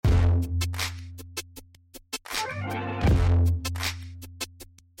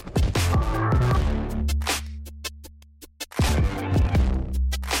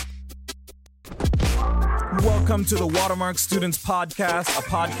Welcome to the Watermark Students Podcast, a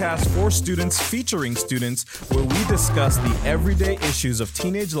podcast for students featuring students where we discuss the everyday issues of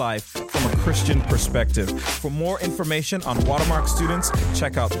teenage life from a Christian perspective. For more information on Watermark students,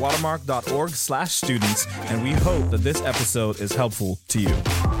 check out watermark.org/students, and we hope that this episode is helpful to you.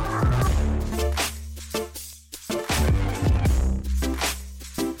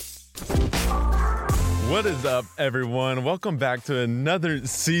 What is up, everyone? Welcome back to another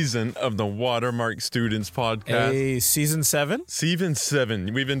season of the Watermark Students Podcast. Hey, season 7? Season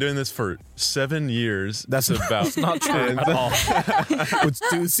 7. We've been doing this for 7 years. That's not true at all. It's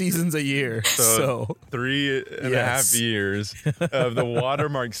 2 seasons a year. So 3.5 years of the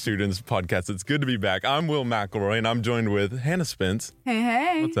Watermark Students Podcast. It's good to be back. I'm Will McElroy, and I'm joined with Hannah Spence.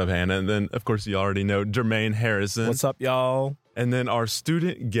 Hey. What's up, Hannah? And then, of course, you already know Jermaine Harrison. What's up, y'all? And then our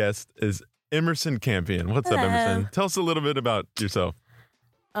student guest is Emerson Campion. What's up, Emerson? Tell us a little bit about yourself.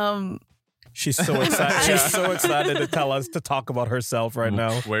 She's so excited. She's so excited to tell us to talk about herself right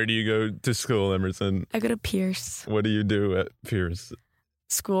now. Where do you go to school, Emerson? I go to Pierce. What do you do at Pierce?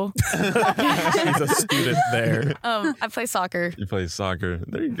 School. She's a student there. I play soccer. You play soccer.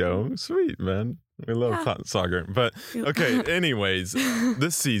 There you go. Sweet, man. We love soccer. But, okay, anyways,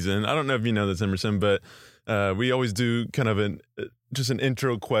 this season, I don't know if you know this, Emerson, but we always do kind of just an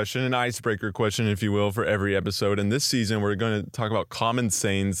intro question, an icebreaker question, if you will, for every episode. And this season, we're going to talk about common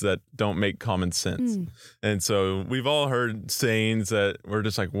sayings that don't make common sense. And so we've all heard sayings that we're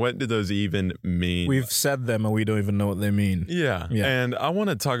just like, what do those even mean? We've said them and we don't even know what they mean. Yeah. And I want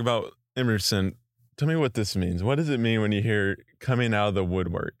to talk about, Emerson, tell me what this means. What does it mean when you hear coming out of the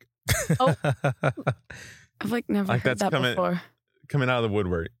woodwork? Oh, I've never heard that before. Coming out of the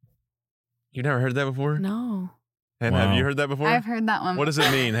woodwork. You never heard that before? No. Hannah, have you heard that before? I've heard that one. What does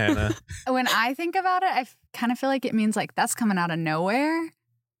it mean, Hannah? When I think about it, I kind of feel like it means that's coming out of nowhere,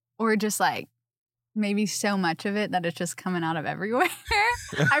 or just maybe so much of it that it's just coming out of everywhere.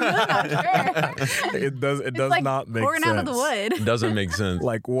 I'm really not sure. It does not make sense. Pouring out of the wood. It doesn't make sense.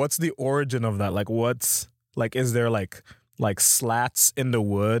 What's the origin of that? Is there slats in the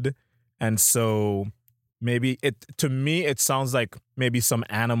wood? And so maybe to me, it sounds like maybe some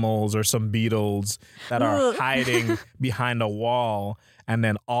animals or some beetles that are hiding behind a wall. And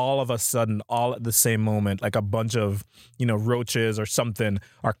then all of a sudden, all at the same moment, a bunch of, roaches or something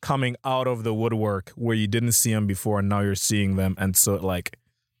are coming out of the woodwork where you didn't see them before. And now you're seeing them. And so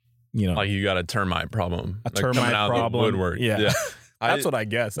you got a termite problem. A termite coming out problem. Of the woodwork. Yeah. That's what I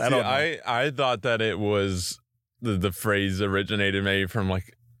guess. I don't know. I thought that it was the phrase originated maybe from a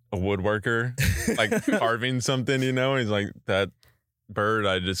woodworker, carving something, and he's like, that bird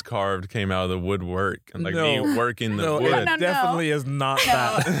I just carved came out of the woodwork, and me working the wood. It definitely is not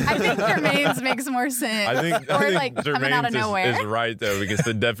that. I think Jermaine's makes more sense. I think coming out of nowhere. is right though, because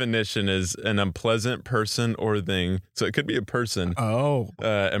the definition is an unpleasant person or thing. So it could be a person.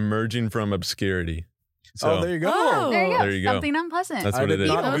 Emerging from obscurity. So, there you go. There you go. Something unpleasant. That's what I it did is.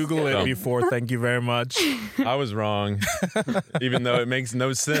 not Google it before. Thank you very much. I was wrong, even though it makes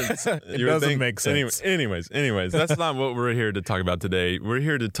no sense. It doesn't make sense. Anyways, that's not what we're here to talk about today. We're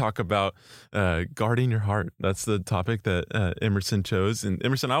here to talk about guarding your heart. That's the topic that Emerson chose. And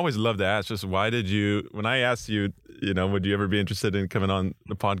Emerson, I always love to ask, just why did you, when I asked you, would you ever be interested in coming on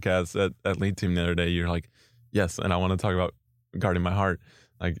the podcast at Lead Team the other day, you're like, yes, and I want to talk about guarding my heart.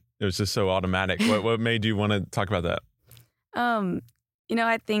 It was just so automatic. What made you want to talk about that? I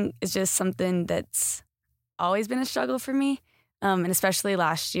think it's just something that's always been a struggle for me. And especially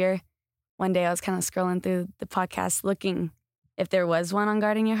last year, one day I was kind of scrolling through the podcast looking if there was one on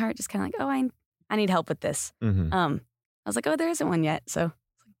guarding your heart, just kind of I need help with this. Mm-hmm. I was like, there isn't one yet. So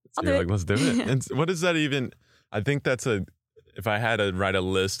I'll do it. Let's do it. And what is that even? I think that's if I had to write a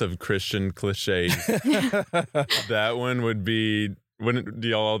list of Christian cliches, that one would be, do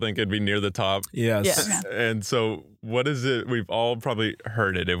y'all all think it'd be near the top? Yes. Yeah. And so what is it? We've all probably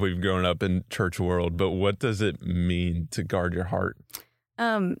heard it if we've grown up in church world, but what does it mean to guard your heart?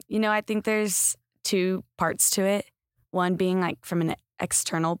 I think there's 2 parts to it. One being from an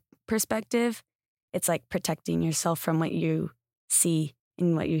external perspective, it's protecting yourself from what you see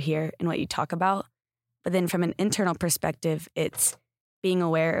and what you hear and what you talk about. But then from an internal perspective, it's being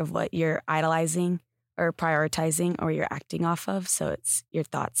aware of what you're idolizing or prioritizing or you're acting off of. So it's your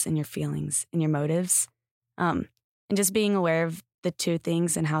thoughts and your feelings and your motives. And just being aware of the 2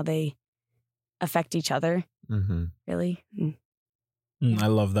 things and how they affect each other, really. I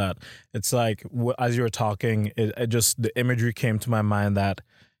love that. It's as you were talking, it just, the imagery came to my mind that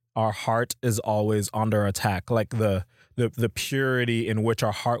our heart is always under attack. The purity in which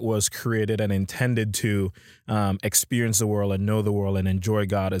our heart was created and intended to experience the world and know the world and enjoy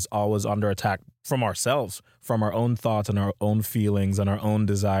God is always under attack from ourselves, from our own thoughts and our own feelings and our own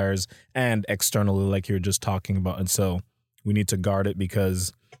desires, and externally, like you were just talking about. And so we need to guard it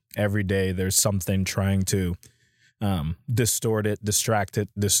because every day there's something trying to distort it, distract it,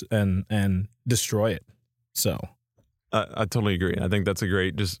 and destroy it. So I totally agree. I think that's a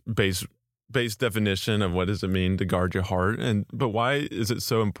great just base definition of what does it mean to guard your heart. But why is it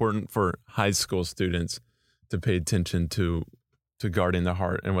so important for high school students to pay attention to guarding their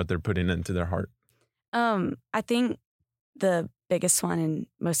heart and what they're putting into their heart? I think the biggest one and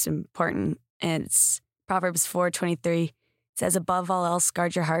most important, and it's Proverbs 4:23. It says, above all else,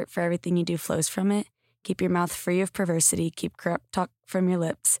 guard your heart, for everything you do flows from it. Keep your mouth free of perversity. Keep corrupt talk from your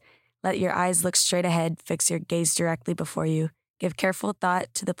lips. Let your eyes look straight ahead. Fix your gaze directly before you. Give careful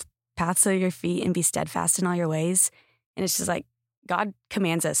thought to the paths of your feet and be steadfast in all your ways. And it's just like God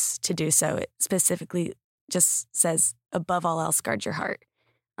commands us to do so. It specifically just says, above all else, guard your heart.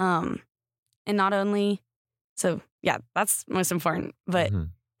 And not only, so yeah, that's most important. But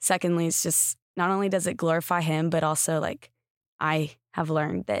secondly, it's just not only does it glorify him, but also like I have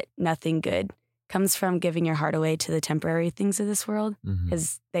learned that nothing good comes from giving your heart away to the temporary things of this world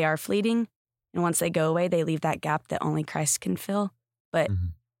because they are fleeting. And once they go away, they leave that gap that only Christ can fill. But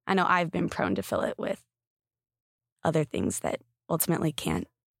I know I've been prone to fill it with other things that ultimately can't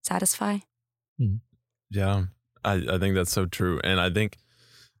satisfy. Yeah, I think that's so true. And I think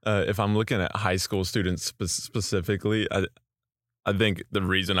if I'm looking at high school students specifically, I think the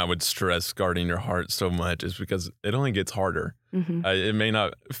reason I would stress guarding your heart so much is because it only gets harder. It may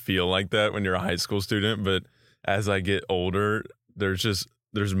not feel like that when you're a high school student, but as I get older,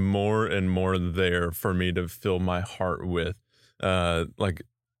 there's more and more there for me to fill my heart with, like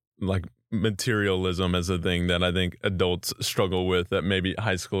materialism as a thing that I think adults struggle with that maybe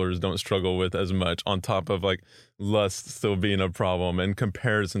high schoolers don't struggle with as much, on top of like lust still being a problem and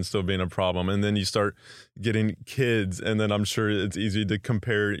comparison still being a problem. And then you start getting kids, and then I'm sure it's easy to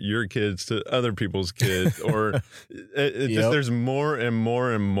compare your kids to other people's kids, or just there's more and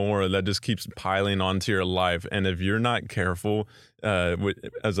more and more that just keeps piling onto your life. And if you're not careful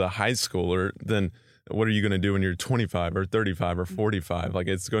as a high schooler, then what are you going to do when you're 25 or 35 or 45? Like,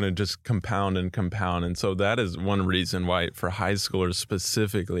 it's going to just compound and compound. And so that is one reason why for high schoolers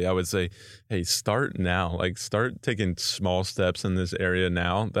specifically, I would say, hey, start now. Like, start taking small steps in this area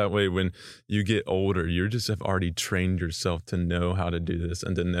now. That way, when you get older, you just have already trained yourself to know how to do this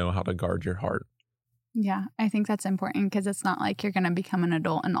and to know how to guard your heart. Yeah, I think that's important because it's not like you're going to become an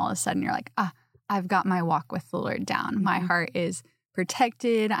adult and all of a sudden you're like, I've got my walk with the Lord down. My heart is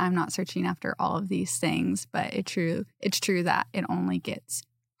protected. I'm not searching after all of these things, but it's true that it only gets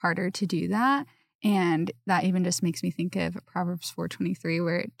harder to do that. And that even just makes me think of Proverbs 4:23,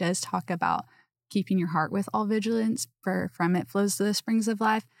 where it does talk about keeping your heart with all vigilance, for from it flows the springs of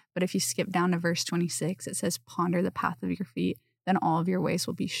life. But if you skip down to verse 26, it says, ponder the path of your feet, then all of your ways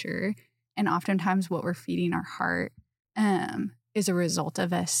will be sure. And oftentimes what we're feeding our heart is a result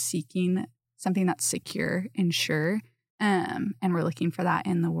of us seeking something that's secure and sure. And we're looking for that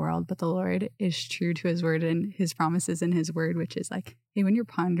in the world. But the Lord is true to his word and his promises in his word, which is like, hey, when you're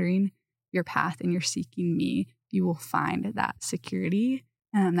pondering your path and you're seeking me, you will find that security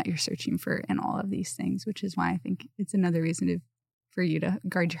that you're searching for in all of these things, which is why I think it's another reason for you to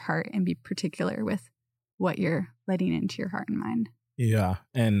guard your heart and be particular with what you're letting into your heart and mind. Yeah.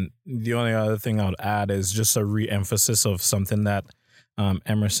 And the only other thing I would add is just a re-emphasis of something that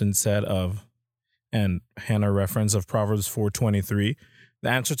Emerson said and Hannah reference of Proverbs 4:23. The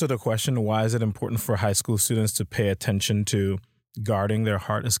answer to the question, why is it important for high school students to pay attention to guarding their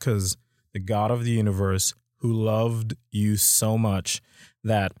heart, is because the God of the universe, who loved you so much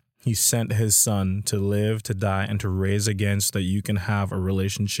that he sent his son to live, to die, and to raise again so that you can have a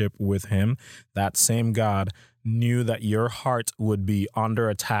relationship with him, that same God knew that your heart would be under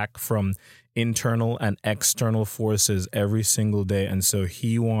attack from internal and external forces every single day. And so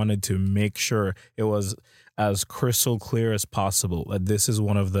he wanted to make sure it was as crystal clear as possible that this is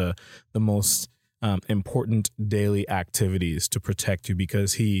one of the most important daily activities to protect you,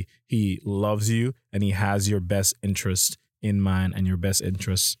 because he loves you and he has your best interest in mind and your best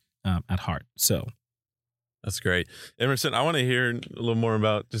interest at heart. So that's great. Emerson, I want to hear a little more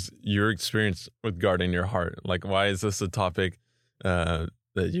about just your experience with guarding your heart. Like, why is this a topic that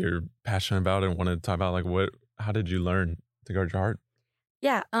you're passionate about and want to talk about? Like, how did you learn to guard your heart?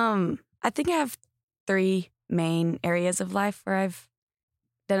 Yeah, I think I have 3 main areas of life where I've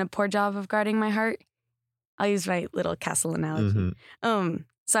done a poor job of guarding my heart. I'll use my little castle analogy.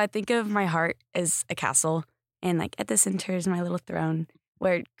 So I think of my heart as a castle, and like at the center is my little throne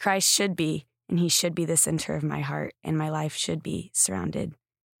where Christ should be, and he should be the center of my heart, and my life should be surrounded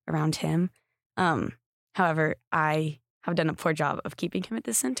around him. However, I have done a poor job of keeping him at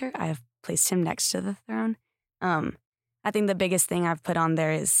the center. I have placed him next to the throne. I think the biggest thing I've put on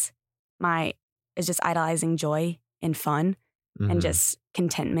there is just idolizing joy and fun and just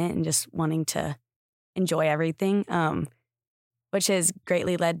contentment and just wanting to enjoy everything, which has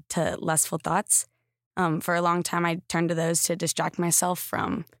greatly led to lustful thoughts. For a long time, I turned to those to distract myself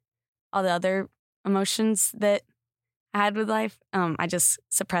from all the other emotions that I had with life. I just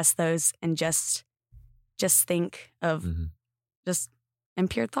suppressed those and just think of just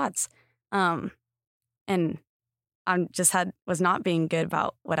impure thoughts. And I was not being good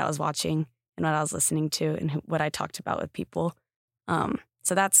about what I was watching and what I was listening to and what I talked about with people.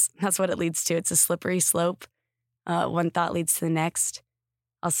 So that's what it leads to. It's a slippery slope. One thought leads to the next.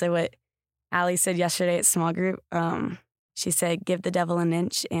 I'll say what Allie said yesterday at small group. She said, give the devil an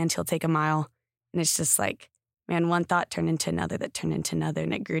inch and he'll take a mile. And it's just like, man, one thought turned into another that turned into another.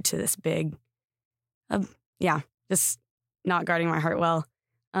 And it grew to this big, just not guarding my heart well.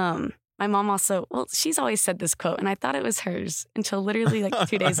 My mom also, she's always said this quote, and I thought it was hers until literally like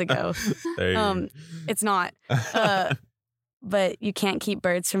 2 days ago. It's not. But you can't keep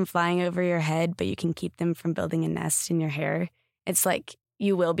birds from flying over your head, but you can keep them from building a nest in your hair. It's like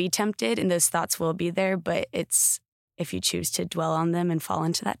you will be tempted and those thoughts will be there, but it's if you choose to dwell on them and fall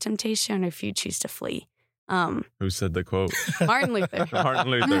into that temptation or if you choose to flee. Who said the quote? Martin Luther. Martin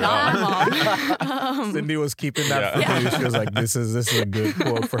Luther. Not Mom. Cindy was keeping that for me. She was like, this is a good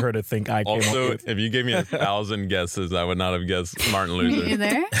quote for her to think I came up Also, with. if you gave me 1,000 guesses, I would not have guessed Martin Luther. Me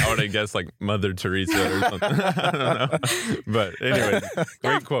either. I would have guessed like Mother Teresa or something. I don't know. But anyway,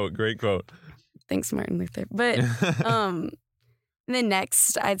 great quote. Thanks, Martin Luther. But and then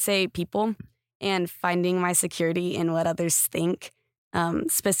next, I'd say people and finding my security in what others think.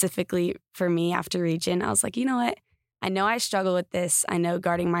 Specifically for me after Region, I was like, you know what? I know I struggle with this. I know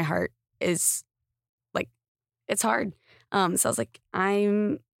guarding my heart is like, it's hard. So I was like,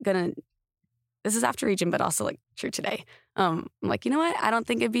 this is after Region, but also like true today. I'm like, you know what? I don't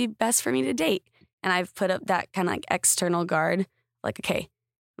think it'd be best for me to date. And I've put up that kind of like external guard, like, okay,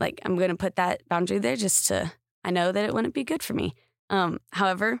 like I'm going to put that boundary there I know that it wouldn't be good for me.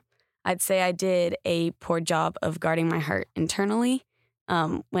 However, I'd say I did a poor job of guarding my heart internally.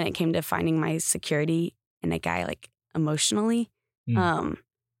 When it came to finding my security in a guy, like emotionally.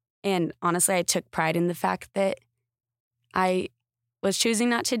 And honestly, I took pride in the fact that I was choosing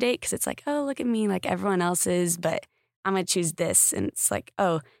not to date because it's like, oh, look at me, like everyone else is, but I'm going to choose this. And it's like,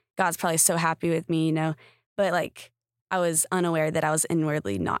 oh, God's probably so happy with me, you know? But like, I was unaware that I was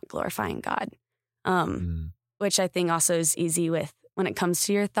inwardly not glorifying God, which I think also is easy with when it comes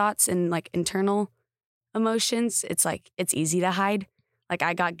to your thoughts and like internal emotions. It's like, it's easy to hide. Like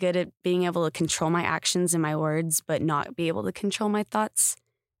I got good at being able to control my actions and my words, but not be able to control my thoughts.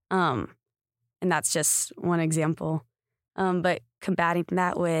 And that's just one example. But combating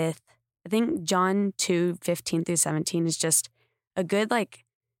that with, I think John 2:15-17 is just a good, like,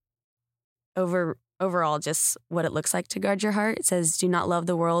 overall, just what it looks like to guard your heart. It says, do not love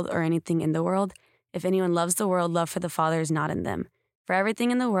the world or anything in the world. If anyone loves the world, love for the Father is not in them. For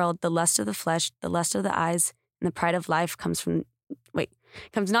everything in the world, the lust of the flesh, the lust of the eyes, and the pride of life comes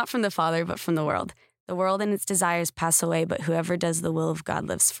not from the Father, but from the world. The world and its desires pass away, but whoever does the will of God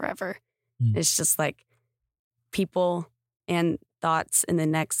lives forever. It's just like people and thoughts in the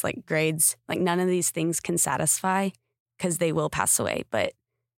next like grades, like none of these things can satisfy because they will pass away. But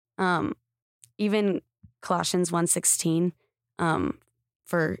even Colossians 1:16,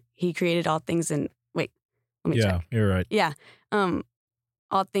 for he created all things and let me check. You're right. Yeah.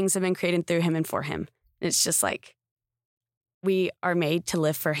 All things have been created through him and for him. It's just like we are made to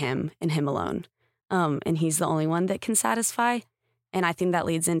live for him and him alone. And he's the only one that can satisfy. And I think that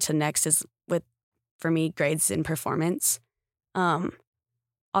leads into next is for me, grades and performance.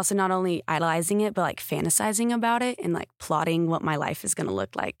 Also not only idolizing it, but like fantasizing about it and like plotting what my life is going to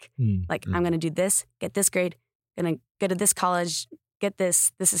look like. Like I'm going to do this, get this grade, going to go to this college, get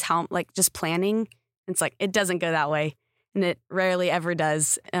this. This is how, like, just planning. It's like, it doesn't go that way. And it rarely ever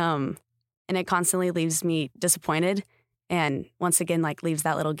does. And it constantly leaves me disappointed. And once again, like leaves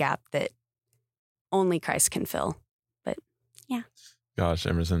that little gap that only Christ can fill. But yeah. Gosh,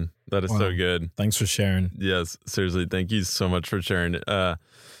 Emerson, that is so good. Thanks for sharing. Yes, seriously, thank you so much for sharing. I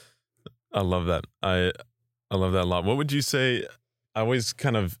love that. I love that a lot. What would you say? I always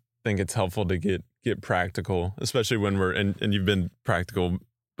kind of think it's helpful to get practical, especially when and you've been practical,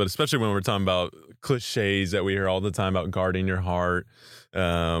 but especially when we're talking about cliches that we hear all the time about guarding your heart.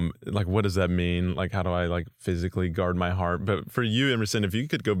 Like, what does that mean? Like, how do I like physically guard my heart? But for you, Emerson, if you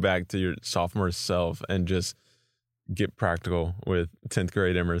could go back to your sophomore self and just get practical with 10th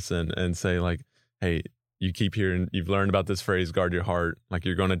grade Emerson and say like, hey, you keep hearing, you've learned about this phrase, guard your heart, like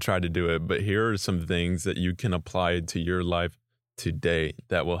you're going to try to do it, but here are some things that you can apply to your life today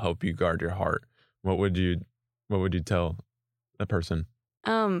that will help you guard your heart. What would you tell a person?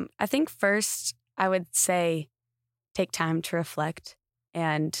 I think first I would say take time to reflect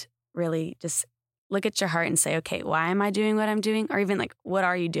and really just look at your heart and say, okay, why am I doing what I'm doing? Or even like, what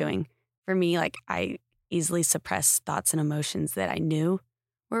are you doing? For me, like I easily suppress thoughts and emotions that I knew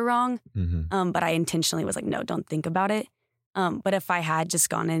were wrong. But I intentionally was like, no, don't think about it. But if I had just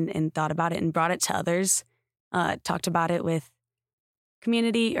gone in and thought about it and brought it to others, talked about it with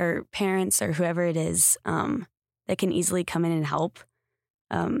community or parents or whoever it is, that can easily come in and help.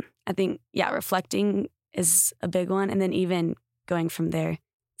 I think, reflecting is a big one. And then even going from there,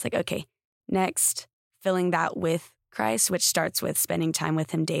 it's like, okay, next, filling that with Christ, which starts with spending time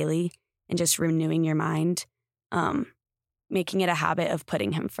with him daily and just renewing your mind, making it a habit of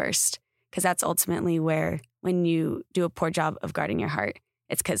putting him first. Because that's ultimately where, when you do a poor job of guarding your heart,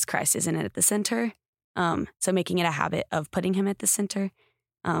 it's because Christ isn't at the center. So making it a habit of putting him at the center,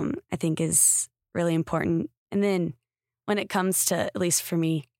 I think is really important. And then when it comes to, at least for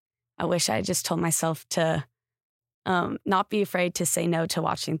me, I wish I just told myself to not be afraid to say no to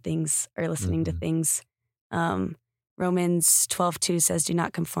watching things or listening to things. Romans 12:2 says, do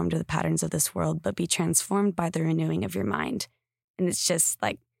not conform to the patterns of this world, but be transformed by the renewing of your mind. And it's just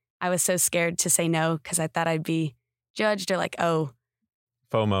like, I was so scared to say no because I thought I'd be judged or like, oh.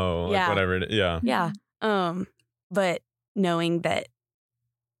 FOMO, like whatever it is. Yeah. Yeah. But knowing that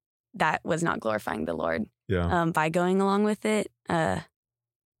that was not glorifying the Lord by going along with it.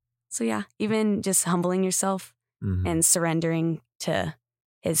 So yeah, even just humbling yourself and surrendering to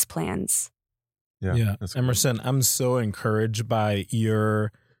his plans. Yeah. Emerson, I'm so encouraged by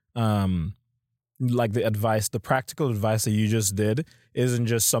your, like the advice, the practical advice that you just did isn't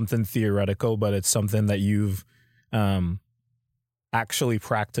just something theoretical, but it's something that you've actually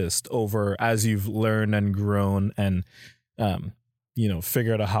practiced over as you've learned and grown and,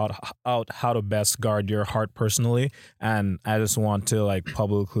 figured out how to best guard your heart personally. And I just want to like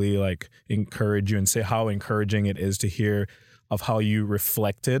publicly like encourage you and say how encouraging it is to hear of how you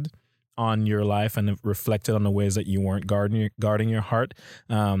reflected on your life and reflected on the ways that you weren't guarding your heart.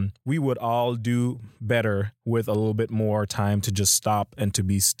 We would all do better with a little bit more time to just stop and to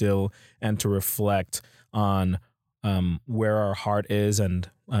be still and to reflect on where our heart is and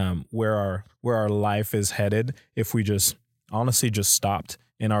where our life is headed if we just honestly just stopped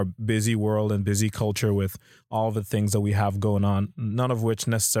in our busy world and busy culture with all the things that we have going on, none of which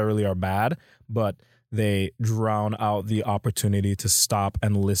necessarily are bad, but they drown out the opportunity to stop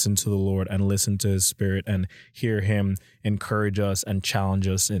and listen to the Lord and listen to his spirit and hear him encourage us and challenge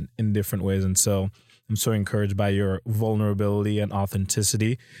us in different ways. And so I'm so encouraged by your vulnerability and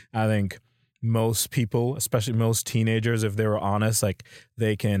authenticity. I think most people, especially most teenagers, if they were honest, like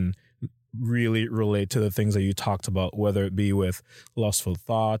they can really relate to the things that you talked about, whether it be with lustful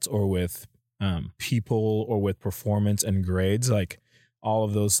thoughts or with people or with performance and grades. Like all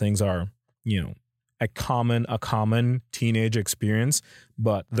of those things are, a common teenage experience,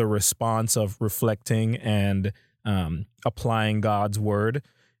 but the response of reflecting and applying God's word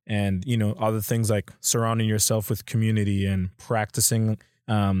and, other things like surrounding yourself with community and practicing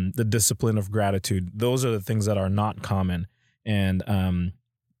the discipline of gratitude. Those are the things that are not common and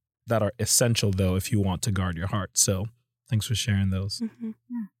that are essential, though, if you want to guard your heart. So thanks for sharing those.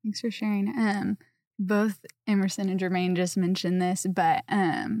 Yeah, thanks for sharing. Both Emerson and Jermaine just mentioned this, but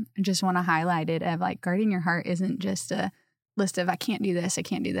I just want to highlight it of like guarding your heart isn't just a list of I can't do this,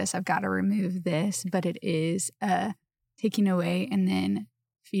 I've got to remove this, but it is taking away and then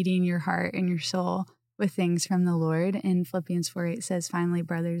feeding your heart and your soul with things from the Lord. And Philippians 4:8 says, finally,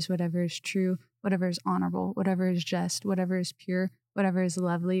 brothers, whatever is true, whatever is honorable, whatever is just, whatever is pure, whatever is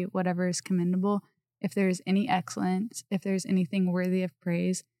lovely, whatever is commendable, if there is any excellence, if there's anything worthy of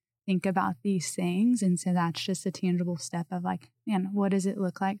praise, think about these things. And so that's just a tangible step of like, man, what does it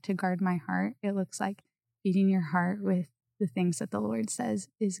look like to guard my heart? It looks like feeding your heart with the things that the Lord says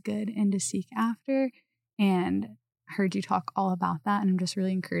is good and to seek after. And I heard you talk all about that. And I'm just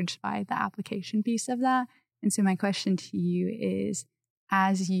really encouraged by the application piece of that. And so my question to you is,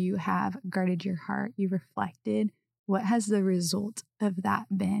 as you have guarded your heart, you reflected, what has the result of that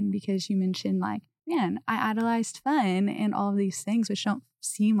been? Because you mentioned like, man, I idolized fun and all of these things, which don't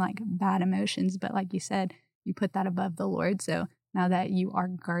seem like bad emotions, but like you said, you put that above the Lord. So now that you are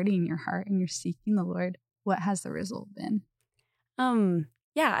guarding your heart and you're seeking the Lord, what has the result been?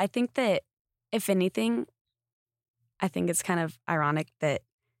 Yeah, I think that if anything, I think it's kind of ironic that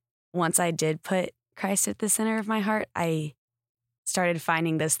once I did put Christ at the center of my heart, I started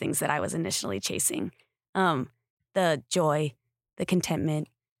finding those things that I was initially chasing. The joy, the contentment,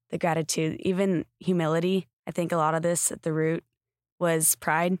 the gratitude, even humility. I think a lot of this at the root was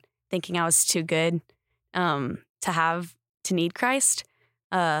pride, thinking I was too good to need Christ.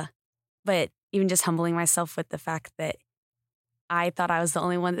 But even just humbling myself with the fact that I thought I was the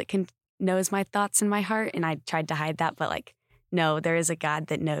only one that knows my thoughts in my heart, and I tried to hide that. But like, no, there is a God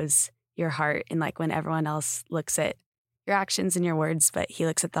that knows your heart, and like when everyone else looks at your actions and your words, but he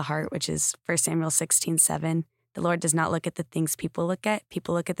looks at the heart, which is 1 Samuel 16:7. The Lord does not look at the things people look at.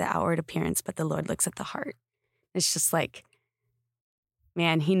 People look at the outward appearance, but the Lord looks at the heart. It's just like,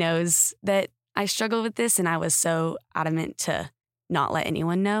 man, he knows that I struggle with this, and I was so adamant to not let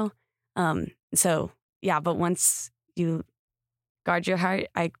anyone know. So yeah, but once you guard your heart,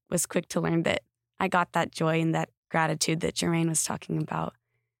 I was quick to learn that I got that joy and that gratitude that Jermaine was talking about.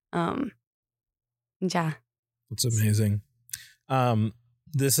 Yeah. It's amazing.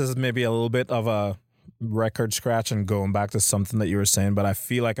 This is maybe a little bit of a record scratch and going back to something that you were saying, but I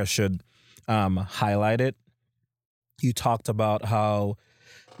feel like I should highlight it. You talked about how,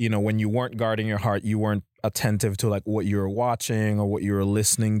 when you weren't guarding your heart, you weren't attentive to like what you were watching or what you were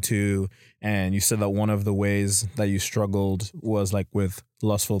listening to. And you said that one of the ways that you struggled was like with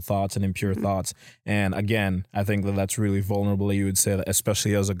lustful thoughts and impure thoughts. And again, I think that that's really vulnerable. You would say that,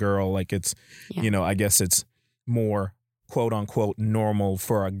 especially as a girl, like it's, I guess it's more quote unquote normal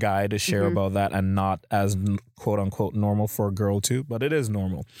for a guy to share about that and not as quote unquote normal for a girl too, but it is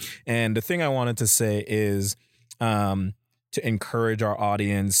normal. And the thing I wanted to say is to encourage our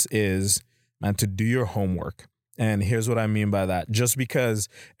audience is to do your homework. And here's what I mean by that. Just because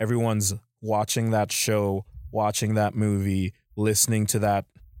everyone's watching that show, watching that movie, listening to that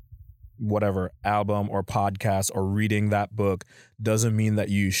whatever album or podcast or reading that book doesn't mean that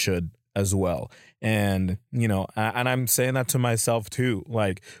you should as well. And, and I'm saying that to myself too,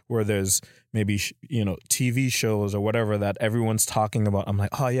 like where there's maybe, TV shows or whatever that everyone's talking about. I'm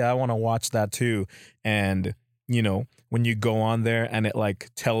like, oh yeah, I want to watch that too. And, when you go on there and it like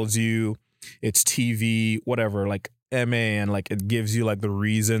tells you it's TV, whatever, like MA, and like it gives you like the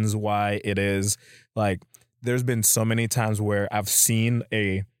reasons why it is, like there's been so many times where I've seen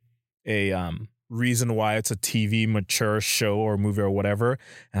a reason why it's a TV mature show or movie or whatever,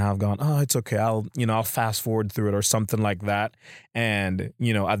 and I've gone, oh, it's okay, I'll fast forward through it or something like that. And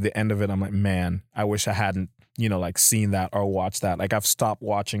at the end of it, I'm like, man, I wish I hadn't like seen that or watched that. Like I've stopped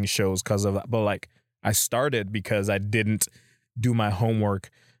watching shows because of that, but like I started because I didn't do my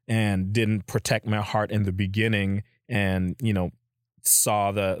homework and didn't protect my heart in the beginning, and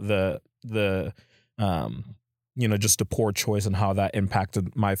saw the just the poor choice and how that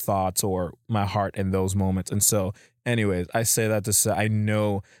impacted my thoughts or my heart in those moments. And so anyways, I say that to say I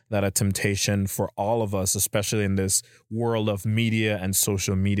know that a temptation for all of us, especially in this world of media and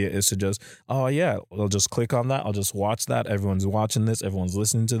social media, is to just, oh yeah, I'll just click on that, I'll just watch that, everyone's watching this, everyone's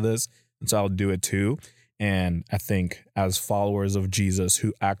listening to this, and so I'll do it too. And I think as followers of Jesus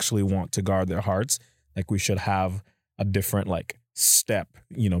who actually want to guard their hearts, like we should have a different like step,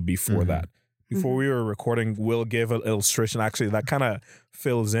 before that. Before we were recording, Will gave an illustration. Actually, that kind of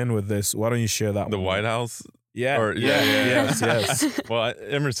fills in with this. Why don't you share that? The White House? Yeah. Yes. Well,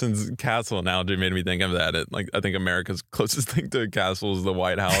 Emerson's castle analogy made me think of that. I think America's closest thing to a castle is the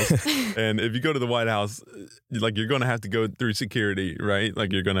White House. And if you go to the White House, like you're going to have to go through security, right?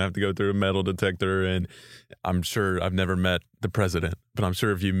 Like you're going to have to go through a metal detector. And I'm sure I've never met the president, but I'm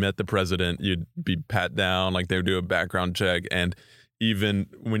sure if you met the president, you'd be pat down, like they would do a background check. And even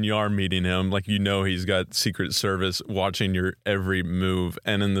when you are meeting him, like he's got Secret Service watching your every move.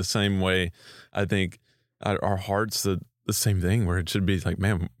 And in the same way, I think our heart's the same thing, where it should be like,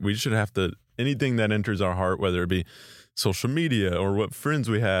 man, we should have to, anything that enters our heart, whether it be social media or what friends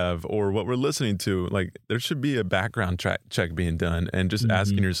we have or what we're listening to, like there should be a background check being done, and just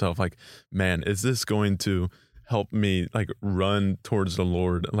asking yourself like, man, is this going to help me like run towards the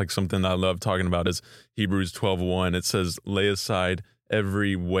Lord? Like something that I love talking about is Hebrews 12:1. It says, lay aside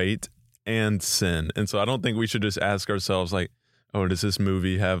every weight and sin. And so I don't think we should just ask ourselves like, oh, does this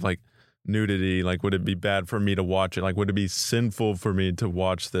movie have like nudity? Like, would it be bad for me to watch it? Like, would it be sinful for me to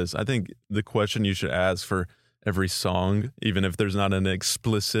watch this? I think the question you should ask for every song, even if there's not an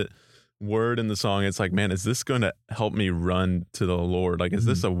explicit word in the song, it's like, man, is this going to help me run to the Lord? Like, is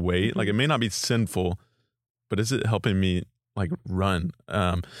this a weight? Like, it may not be sinful, but is it helping me like run?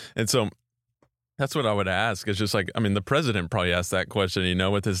 And so that's what I would ask. It's just like, I mean, the president probably asked that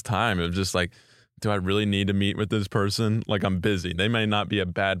question, with his time. It was just like, do I really need to meet with this person? Like, I'm busy. They may not be a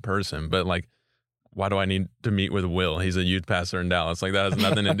bad person, but like, why do I need to meet with Will? He's a youth pastor in Dallas. Like, that has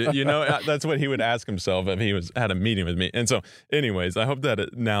nothing to do, that's what he would ask himself if he had a meeting with me. And so anyways, I hope that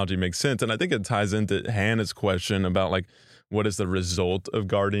analogy makes sense. And I think it ties into Hannah's question about like, what is the result of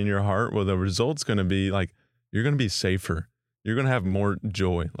guarding your heart? Well, the result's going to be like, you're going to be safer. You're going to have more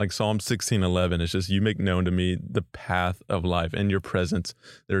joy. Like Psalm 16:11, it's just, you make known to me the path of life. In your presence,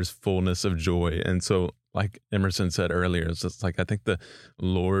 there's fullness of joy. And so like Emerson said earlier, it's just like, I think the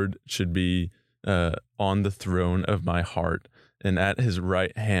Lord should be on the throne of my heart, and at his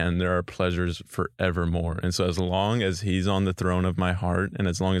right hand, there are pleasures forevermore. And so as long as he's on the throne of my heart, and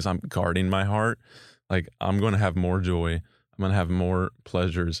as long as I'm guarding my heart, like I'm going to have more joy. I'm going to have more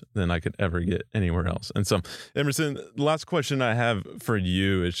pleasures than I could ever get anywhere else. And so, Emerson, the last question I have for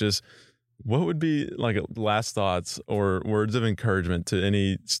you is just, what would be like last thoughts or words of encouragement to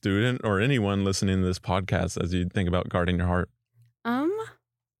any student or anyone listening to this podcast as you think about guarding your heart?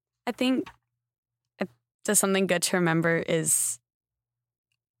 I think just something good to remember is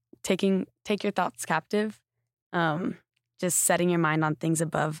take your thoughts captive. Just setting your mind on things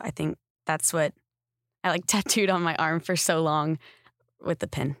above. I think that's what I like tattooed on my arm for so long with the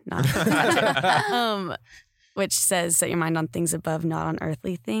pen, which says set your mind on things above, not on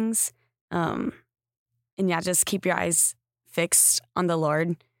earthly things. And yeah, just keep your eyes fixed on the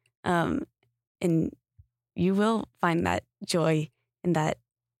Lord. And you will find that joy and that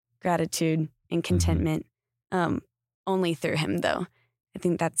gratitude and contentment only through him, though. I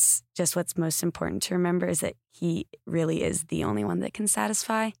think that's just what's most important to remember, is that he really is the only one that can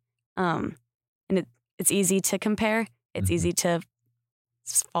satisfy. And it's easy to compare. It's easy to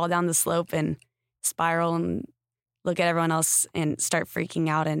fall down the slope and spiral and look at everyone else and start freaking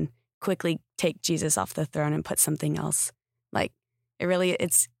out and quickly take Jesus off the throne and put something else. Like, it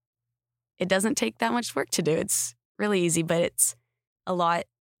doesn't take that much work to do. It's really easy, but it's a lot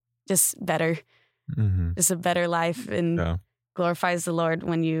just better. Just a better life, and glorifies the Lord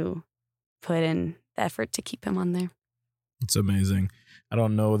when you put in the effort to keep him on there. It's amazing. I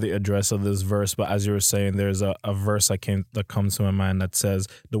don't know the address of this verse, but as you were saying, there's a verse that comes to my mind that says,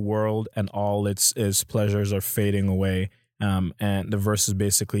 the world and all its pleasures are fading away. And the verse is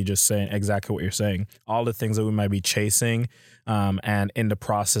basically just saying exactly what you're saying. All the things that we might be chasing and in the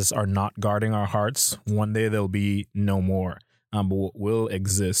process are not guarding our hearts, one day there'll be no more. But what will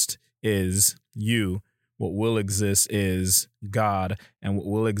exist is you. What will exist is God. And what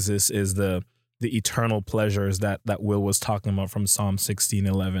will exist is the eternal pleasures that Will was talking about from Psalm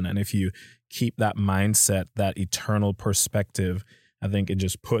 16:11. And if you keep that mindset, that eternal perspective, I think it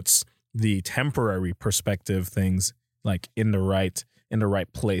just puts the temporary perspective things like in the right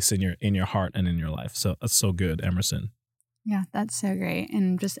place in your heart and in your life. So that's so good, Emerson. Yeah, that's so great.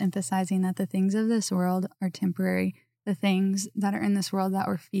 And just emphasizing that the things of this world are temporary. The things that are in this world that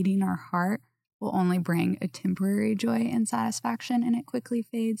we're feeding our heart will only bring a temporary joy and satisfaction, and it quickly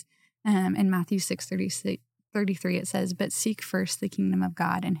fades. In Matthew 6:33, it says, "But seek first the kingdom of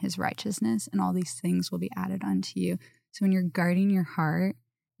God and his righteousness, and all these things will be added unto you." So when you're guarding your heart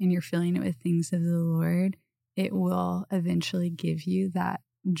and you're filling it with things of the Lord, it will eventually give you that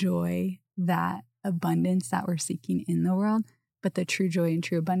joy, that abundance that we're seeking in the world. But the true joy and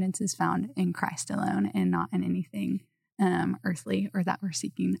true abundance is found in Christ alone, and not in anything earthly or that we're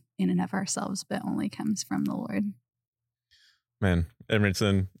seeking in and of ourselves, but only comes from the Lord. Man,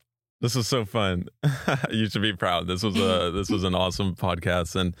 Emerson, this was so fun. You should be proud. This was an awesome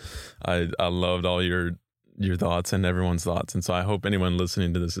podcast, and I loved all your thoughts and everyone's thoughts. And so I hope anyone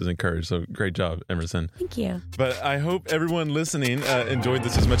listening to this is encouraged. So great job, Emerson. Thank you. But I hope everyone listening enjoyed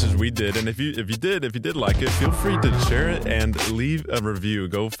this as much as we did. And if you did like it, feel free to share it and leave a review.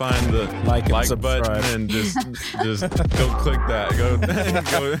 Go find the like button and just go click that.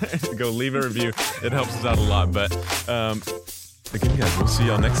 Go leave a review. It helps us out a lot. But again, guys, we'll see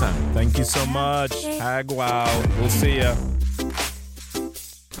y'all next time. Thank you so much. Hag wow. We'll see ya.